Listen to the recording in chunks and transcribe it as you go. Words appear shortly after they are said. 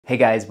Hey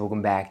guys,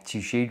 welcome back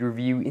to Shade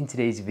Review. In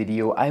today's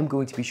video, I'm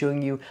going to be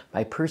showing you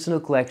my personal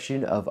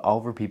collection of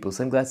Oliver Peoples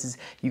sunglasses.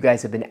 You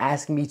guys have been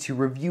asking me to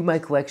review my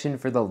collection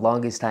for the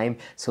longest time,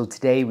 so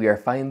today we are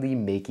finally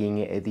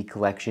making the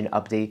collection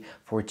update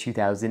for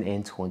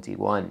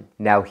 2021.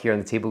 Now here on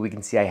the table we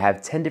can see I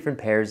have 10 different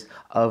pairs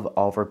of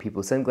Oliver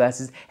Peoples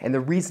sunglasses, and the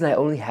reason I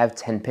only have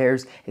 10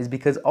 pairs is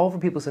because Oliver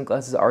Peoples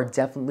sunglasses are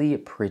definitely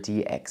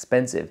pretty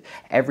expensive.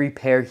 Every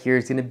pair here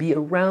is going to be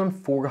around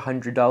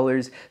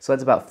 $400, so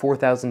that's about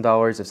 $4,000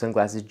 of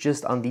sunglasses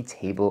just on the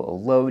table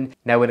alone.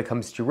 Now when it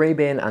comes to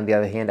Ray-Ban, on the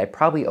other hand, I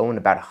probably own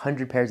about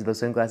 100 pairs of those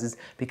sunglasses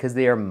because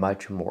they are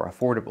much more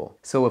affordable.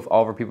 So with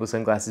Oliver Peoples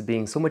sunglasses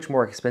being so much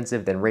more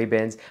expensive than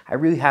Ray-Bans, I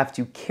really have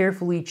to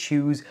carefully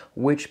choose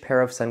which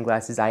pair of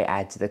sunglasses I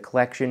add to the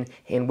collection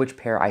and which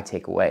pair I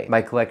take away.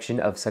 My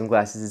collection of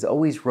sunglasses is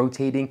always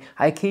rotating.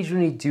 I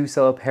occasionally do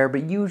sell a pair,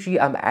 but usually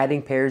I'm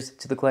adding pairs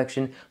to the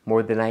collection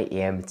more than I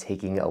am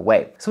taking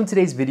away. So in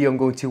today's video, I'm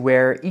going to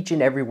wear each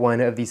and every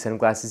one of these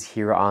sunglasses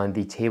here on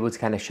the table to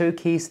kind of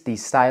showcase the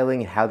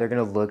styling and how they're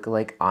going to look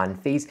like on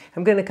face.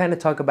 I'm going to kind of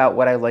talk about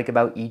what I like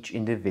about each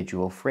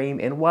individual frame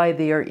and why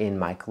they are in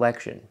my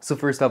collection. So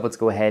first off, let's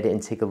go ahead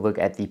and take a look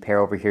at the pair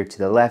over here to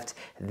the left.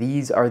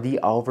 These are the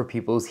Oliver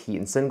Peoples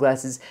Heat &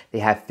 Sunglasses. They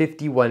have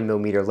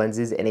 51mm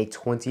lenses and a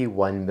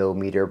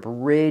 21mm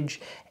bridge.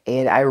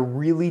 And I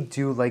really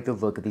do like the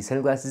look of these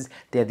sunglasses.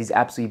 They have these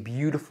absolutely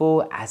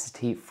beautiful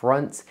acetate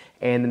fronts,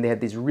 and then they have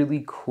these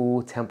really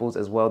cool temples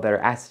as well that are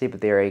acetate,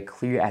 but they are a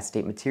clear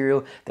acetate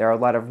material. There are a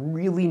lot of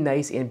really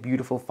nice and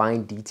beautiful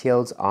fine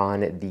details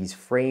on these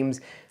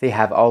frames. They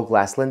have all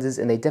glass lenses,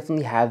 and they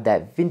definitely have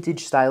that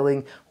vintage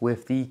styling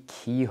with the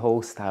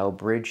keyhole style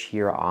bridge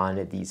here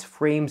on these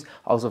frames.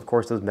 Also, of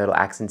course, those metal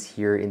accents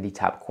here in the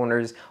top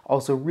corners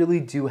also really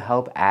do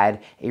help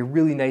add a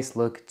really nice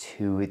look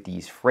to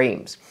these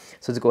frames.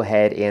 So let's go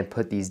ahead and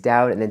put these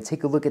down and then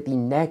take a look at the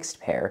next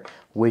pair,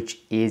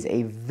 which is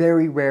a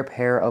very rare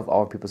pair of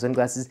Oliver Peoples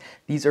sunglasses.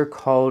 These are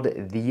called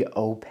the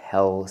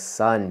Opel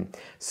Sun.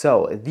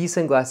 So these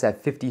sunglasses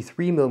have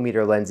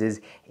 53mm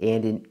lenses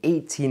and an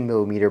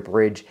 18mm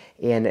bridge,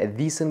 and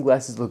these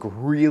sunglasses look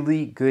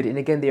really good, and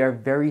again, they are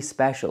very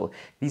special.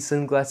 These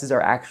sunglasses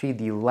are actually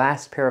the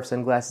last pair of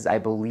sunglasses I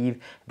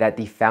believe that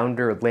the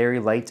founder Larry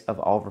Light of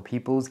Oliver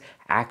Peoples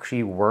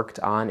actually worked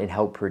on and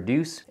helped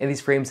produce. And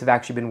these frames have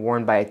actually been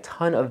worn by a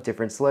ton of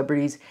different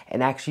celebrities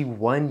and actually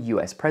one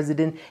US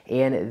president,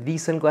 and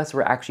these sunglasses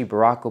were actually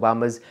Barack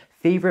Obama's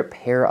favorite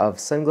pair of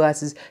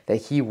sunglasses that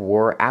he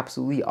wore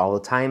absolutely all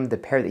the time. The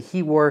pair that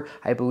he wore,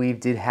 I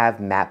believe, did have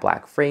matte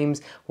black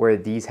frames, where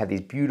these have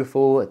these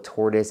beautiful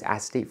tortoise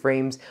acetate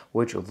frames,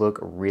 which look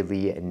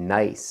really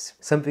nice.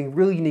 Something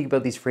really unique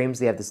about these frames,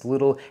 they have this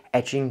little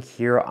etching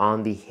here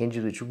on the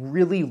hinges, which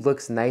really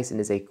looks nice and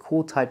is a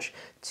cool touch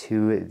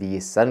to the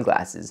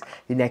sunglasses.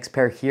 The next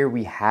pair here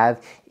we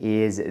have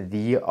is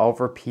the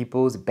Oliver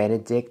Peoples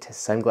Benedict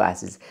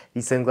sunglasses.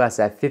 These sunglasses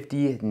have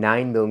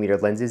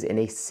 59mm lenses and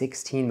a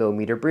 16mm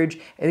bridge,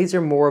 and these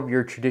are more of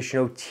your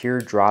traditional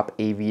teardrop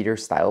aviator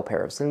style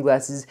pair of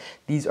sunglasses.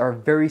 These are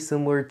very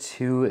similar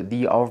to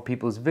the Oliver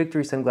Peoples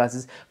Victory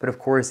sunglasses, but of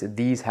course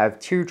these have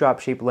teardrop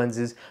shaped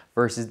lenses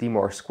versus the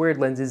more squared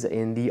lenses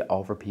in the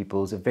Oliver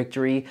Peoples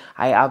Victory.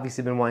 I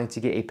obviously been wanting to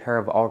get a pair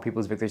of Oliver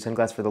Peoples Victory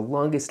sunglasses for the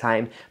longest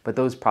time, but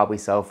those probably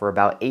sell for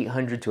about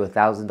 $800 to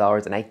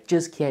 $1,000, and I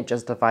just can't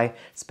justify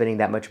spending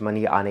that much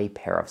money on a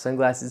pair of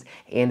sunglasses,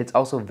 and it's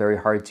also very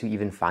hard to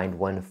even find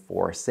one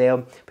for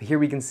sale. But here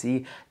we can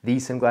see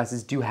these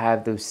sunglasses do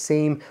have those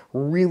same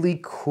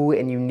really cool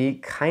and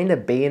unique kind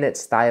of bayonet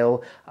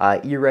style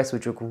ear rests,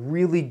 which look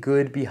really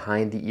good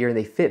behind the ear, and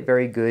they fit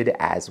very good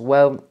as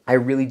well. I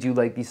really do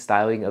like the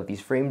styling of these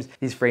frames.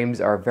 These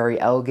frames are very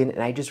elegant,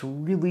 and I just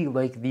really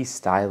like the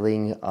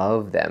styling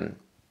of them.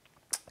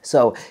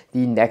 So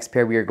the next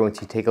pair we are going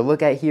to take a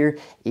look at here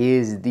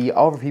is the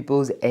Oliver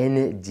Peoples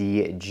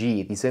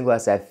NDG. These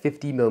sunglasses have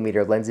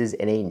 50mm lenses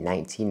and a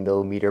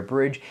 19mm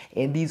bridge,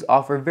 and these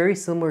offer very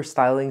similar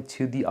styling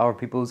to the Oliver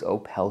Peoples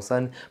Opel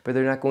Sun, but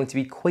they're not going to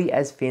be quite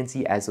as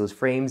fancy as those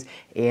frames,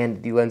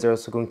 and the lenses are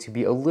also going to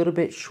be a little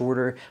bit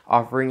shorter,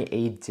 offering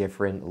a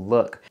different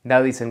look.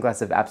 Now these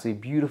sunglasses have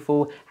absolutely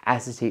beautiful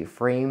acetate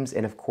frames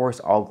and of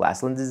course all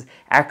glass lenses.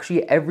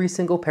 Actually, every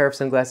single pair of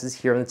sunglasses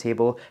here on the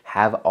table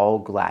have all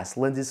glass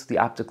lenses, so the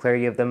optic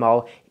clarity of them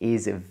all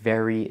is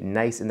very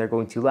nice, and they're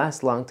going to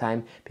last a long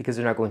time because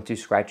they're not going to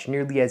scratch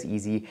nearly as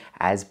easy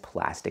as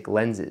plastic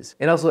lenses.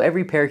 And also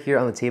every pair here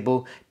on the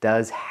table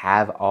does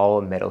have all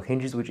metal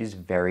hinges, which is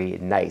very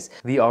nice.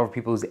 The Oliver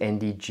Peoples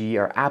NDG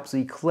are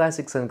absolutely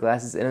classic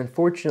sunglasses, and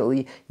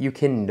unfortunately you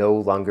can no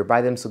longer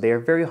buy them, so they are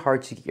very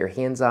hard to get your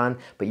hands on,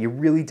 but you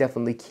really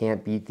definitely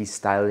can't beat the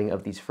styling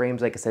of these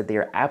frames. Like I said, they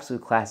are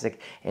absolute classic,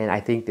 and I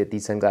think that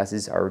these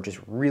sunglasses are just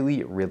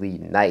really, really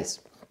nice.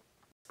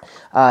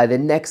 The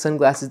next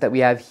sunglasses that we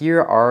have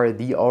here are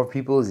the All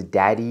People's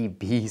Daddy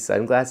B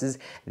sunglasses.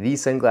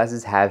 These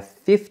sunglasses have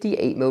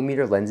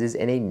 58mm lenses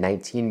and a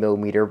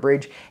 19mm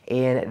bridge,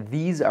 and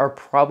these are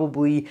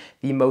probably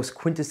the most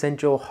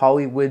quintessential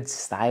Hollywood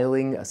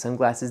styling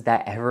sunglasses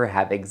that ever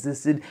have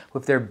existed,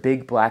 with their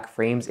big black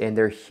frames and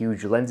their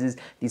huge lenses.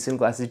 These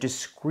sunglasses just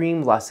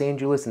scream Los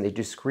Angeles and they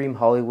just scream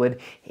Hollywood,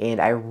 and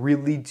I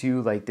really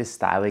do like this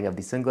styling of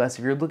these sunglasses.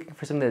 If you're looking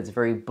for something that's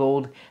very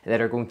bold and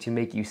that are going to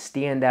make you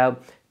stand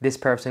out, this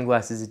pair of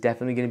sunglasses is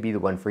definitely going to be the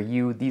one for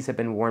you. These have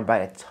been worn by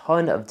a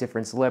ton of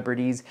different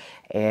celebrities,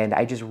 and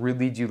I just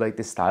really do like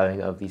the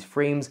styling of these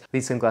frames.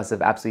 These sunglasses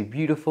have absolutely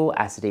beautiful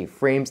acetate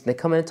frames, and they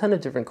come in a ton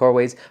of different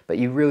colorways, but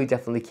you really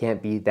definitely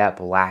can't beat that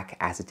black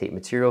acetate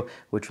material,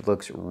 which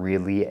looks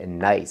really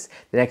nice.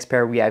 The next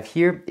pair we have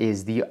here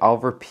is the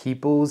Oliver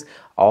Peoples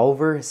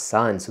Oliver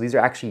Sun. So these are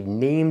actually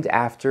named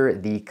after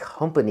the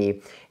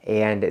company,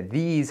 and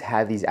these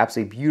have these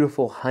absolutely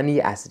beautiful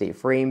honey acetate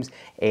frames,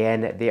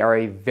 and they are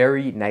a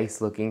very nice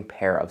looking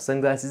pair of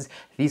sunglasses.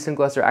 These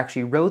sunglasses are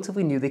actually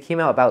relatively new. They came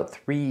out about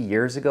 3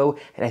 years ago,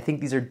 and I think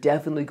these are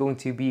definitely going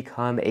to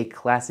become a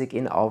classic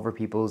in Oliver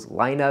Peoples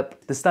lineup.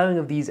 The styling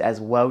of these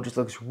as well just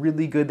looks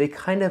really good. They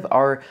kind of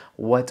are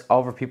what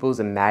Oliver Peoples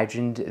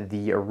imagined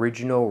the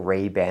original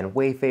Ray-Ban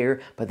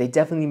Wayfarer, but they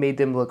definitely made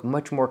them look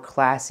much more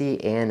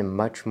classy and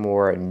much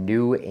more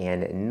new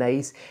and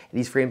nice.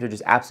 These frames are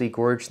just absolutely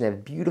gorgeous, and they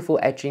have beautiful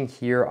etching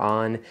here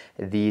on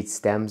the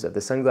stems of the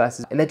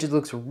sunglasses, and that just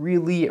looks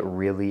really,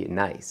 really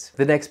nice.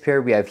 The next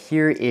pair we have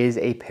here is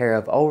a pair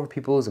of Oliver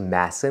Peoples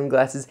mask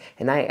sunglasses,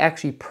 and I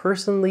actually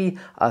personally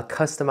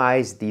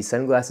customized these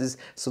sunglasses.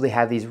 So they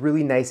have these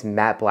really nice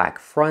matte black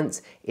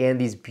fronts and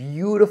these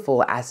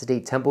beautiful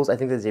acetate temples. I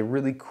think that's a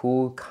really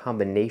cool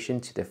combination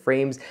to the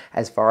frames.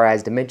 As far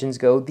as dimensions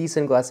go, these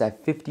sunglasses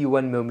have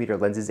 51mm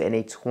lenses and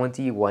a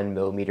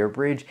 21mm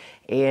bridge,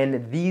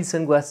 and these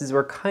sunglasses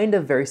were kind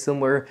of very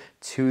similar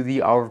to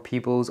the Oliver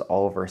Peoples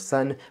Oliver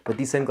Sun, but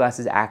these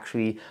sunglasses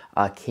actually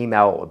came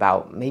out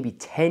about maybe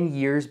 10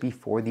 years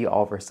before the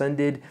Oliver Sun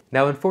did.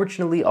 Now,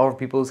 unfortunately, Oliver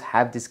Peoples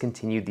have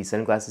discontinued these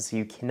sunglasses, so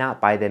you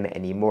cannot buy them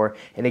anymore.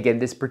 And again,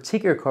 this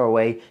particular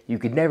colorway you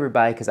could never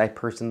buy because I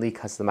personally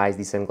customized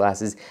these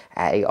sunglasses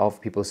at a Oliver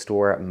Peoples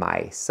store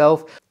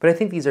myself. But I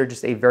think these are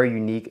just a very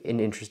unique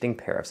and interesting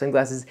pair of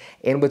sunglasses.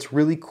 And what's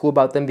really cool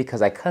about them,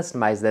 because I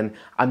customized them,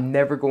 I'm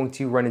never going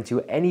to run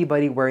into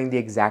anybody wearing the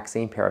exact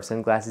same pair of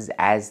sunglasses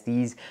as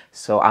these.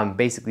 So I'm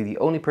basically the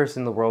only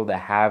person in the world that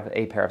have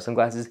a pair of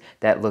sunglasses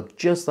that look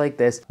just like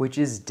this, which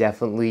is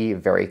definitely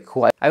very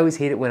cool. I always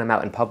hate it when I'm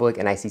out in public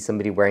and I see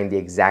somebody wearing the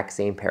exact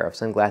same pair of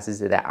sunglasses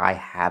that I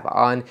have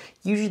on.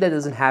 Usually that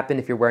doesn't happen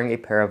if you're wearing a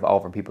pair of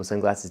Oliver Peoples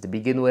sunglasses to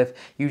begin with.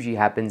 Usually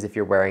happens if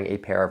you're wearing a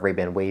pair of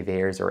Ray-Ban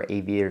Wayfarers or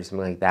Aviators or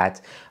something like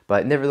that.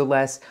 But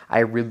nevertheless, I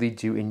really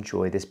do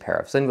enjoy this pair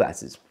of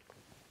sunglasses.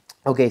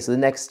 Okay, so the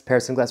next pair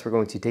of sunglasses we're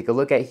going to take a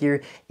look at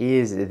here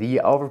is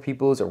the Oliver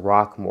Peoples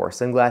Rockmore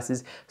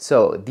sunglasses.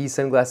 So these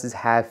sunglasses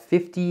have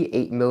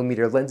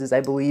 58mm lenses,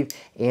 I believe,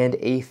 and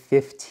a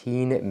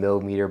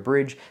 15mm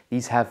bridge.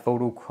 These have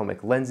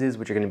photochromic lenses,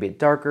 which are going to be a bit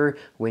darker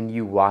when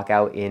you walk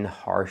out in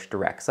harsh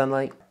direct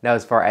sunlight. Now,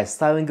 as far as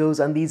styling goes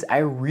on these, I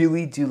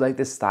really do like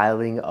the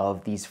styling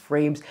of these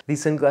frames.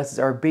 These sunglasses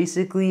are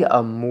basically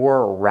a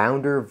more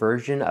rounder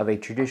version of a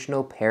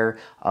traditional pair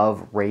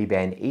of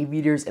Ray-Ban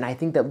Aviators, and I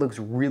think that looks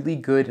really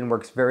good and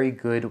works very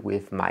good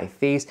with my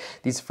face.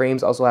 These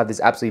frames also have this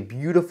absolutely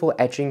beautiful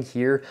etching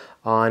here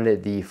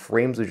on the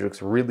frames, which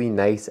looks really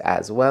nice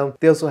as well.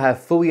 They also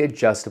have fully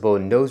adjustable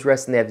nose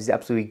rests, and they have these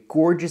absolutely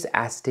gorgeous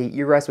acetate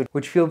ear rests,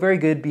 which feel very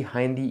good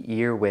behind the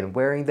ear when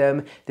wearing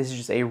them. This is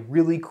just a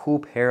really cool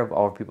pair of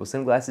Oliver Peoples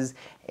sunglasses,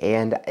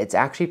 and it's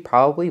actually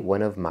probably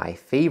one of my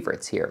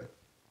favorites here.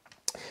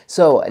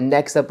 So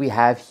next up we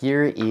have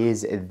here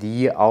is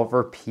the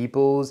Oliver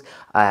Peoples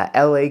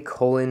LA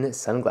Colon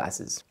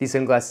sunglasses. These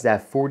sunglasses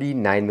have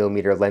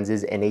 49mm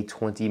lenses and a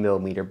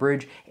 20mm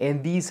bridge,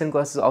 and these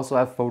sunglasses also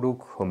have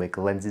photochromic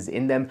lenses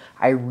in them.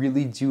 I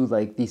really do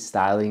like the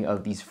styling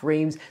of these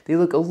frames. They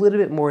look a little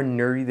bit more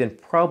nerdy than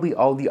probably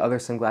all the other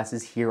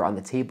sunglasses here on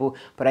the table,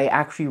 but I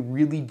actually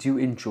really do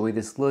enjoy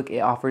this look. It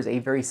offers a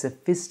very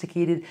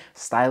sophisticated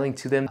styling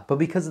to them, but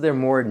because of their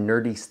more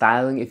nerdy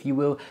styling, if you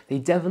will, they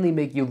definitely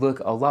make you look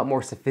a lot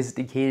more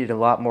sophisticated, a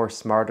lot more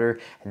smarter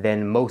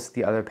than most of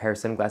the other pair of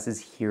sunglasses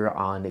here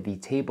on the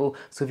table.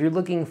 So if you're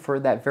looking for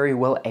that very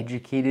well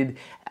educated,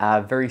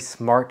 very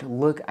smart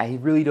look, I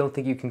really don't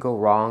think you can go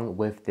wrong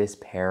with this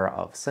pair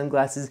of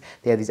sunglasses.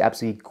 They have these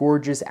absolutely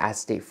gorgeous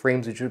acetate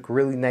frames, which look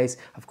really nice.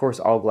 Of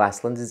course, all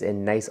glass lenses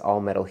and nice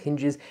all metal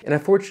hinges. And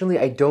unfortunately,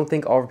 I don't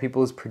think Oliver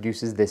Peoples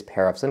produces this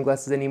pair of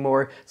sunglasses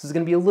anymore, so it's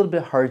going to be a little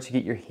bit hard to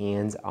get your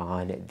hands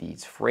on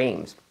these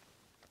frames.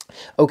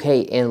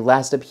 Okay, and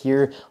last up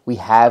here, we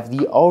have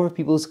the Oliver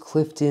Peoples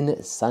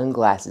Clifton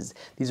sunglasses.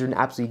 These are an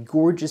absolutely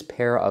gorgeous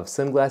pair of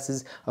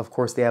sunglasses. Of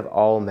course, they have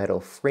all metal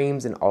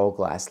frames and all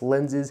glass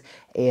lenses,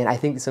 and I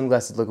think the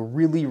sunglasses look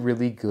really,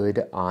 really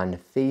good on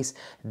face.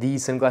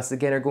 These sunglasses,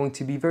 again, are going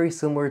to be very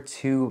similar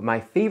to my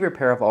favorite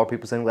pair of Oliver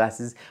Peoples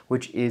sunglasses,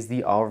 which is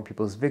the Oliver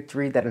Peoples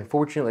Victory, that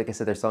unfortunately, like I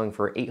said, they're selling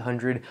for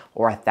 $800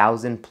 or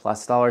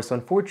 $1,000+. So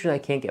unfortunately,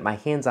 I can't get my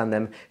hands on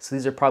them. So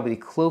these are probably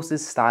the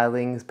closest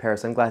styling pair of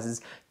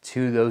sunglasses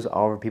to those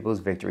Oliver Peoples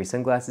Victory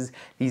sunglasses.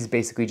 These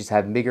basically just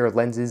have bigger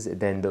lenses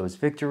than those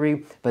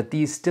Victory, but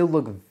these still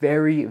look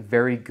very,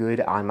 very good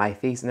on my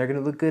face, and they're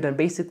gonna look good on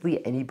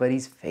basically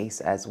anybody's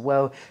face as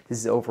well. This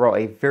is overall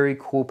a very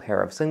cool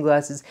pair of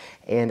sunglasses,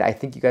 and I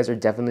think you guys are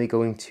definitely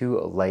going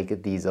to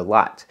like these a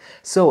lot.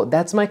 So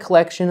that's my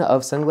collection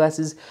of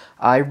sunglasses.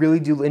 I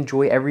really do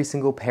enjoy every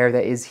single pair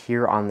that is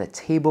here on the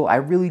table. I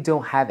really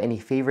don't have any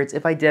favorites.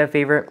 If I did have a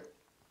favorite,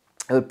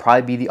 it would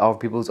probably be the Oliver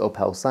Peoples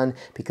Opal Sun,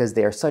 because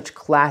they are such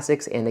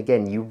classics, and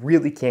again, you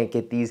really can't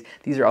get these.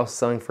 These are also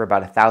selling for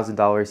about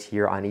 $1,000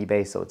 here on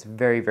eBay, so it's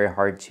very, very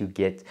hard to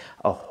get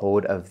a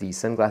hold of these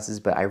sunglasses,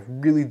 but I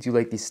really do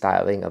like the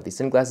styling of these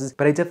sunglasses.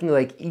 But I definitely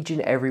like each and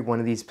every one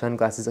of these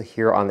sunglasses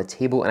here on the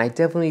table, and I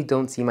definitely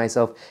don't see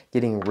myself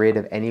getting rid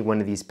of any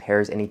one of these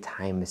pairs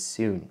anytime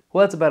soon.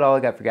 Well, that's about all I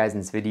got for you guys in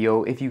this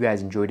video. If you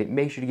guys enjoyed it,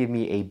 make sure to give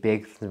me a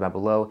big thumbs up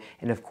below,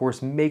 and of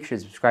course, make sure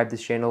to subscribe to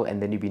this channel,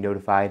 and then you'll be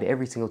notified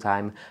every single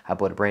time I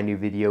upload a brand new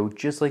video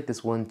just like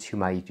this one to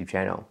my YouTube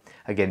channel.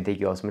 Again, thank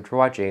you all so much for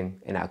watching,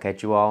 and I'll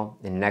catch you all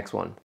in the next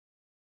one.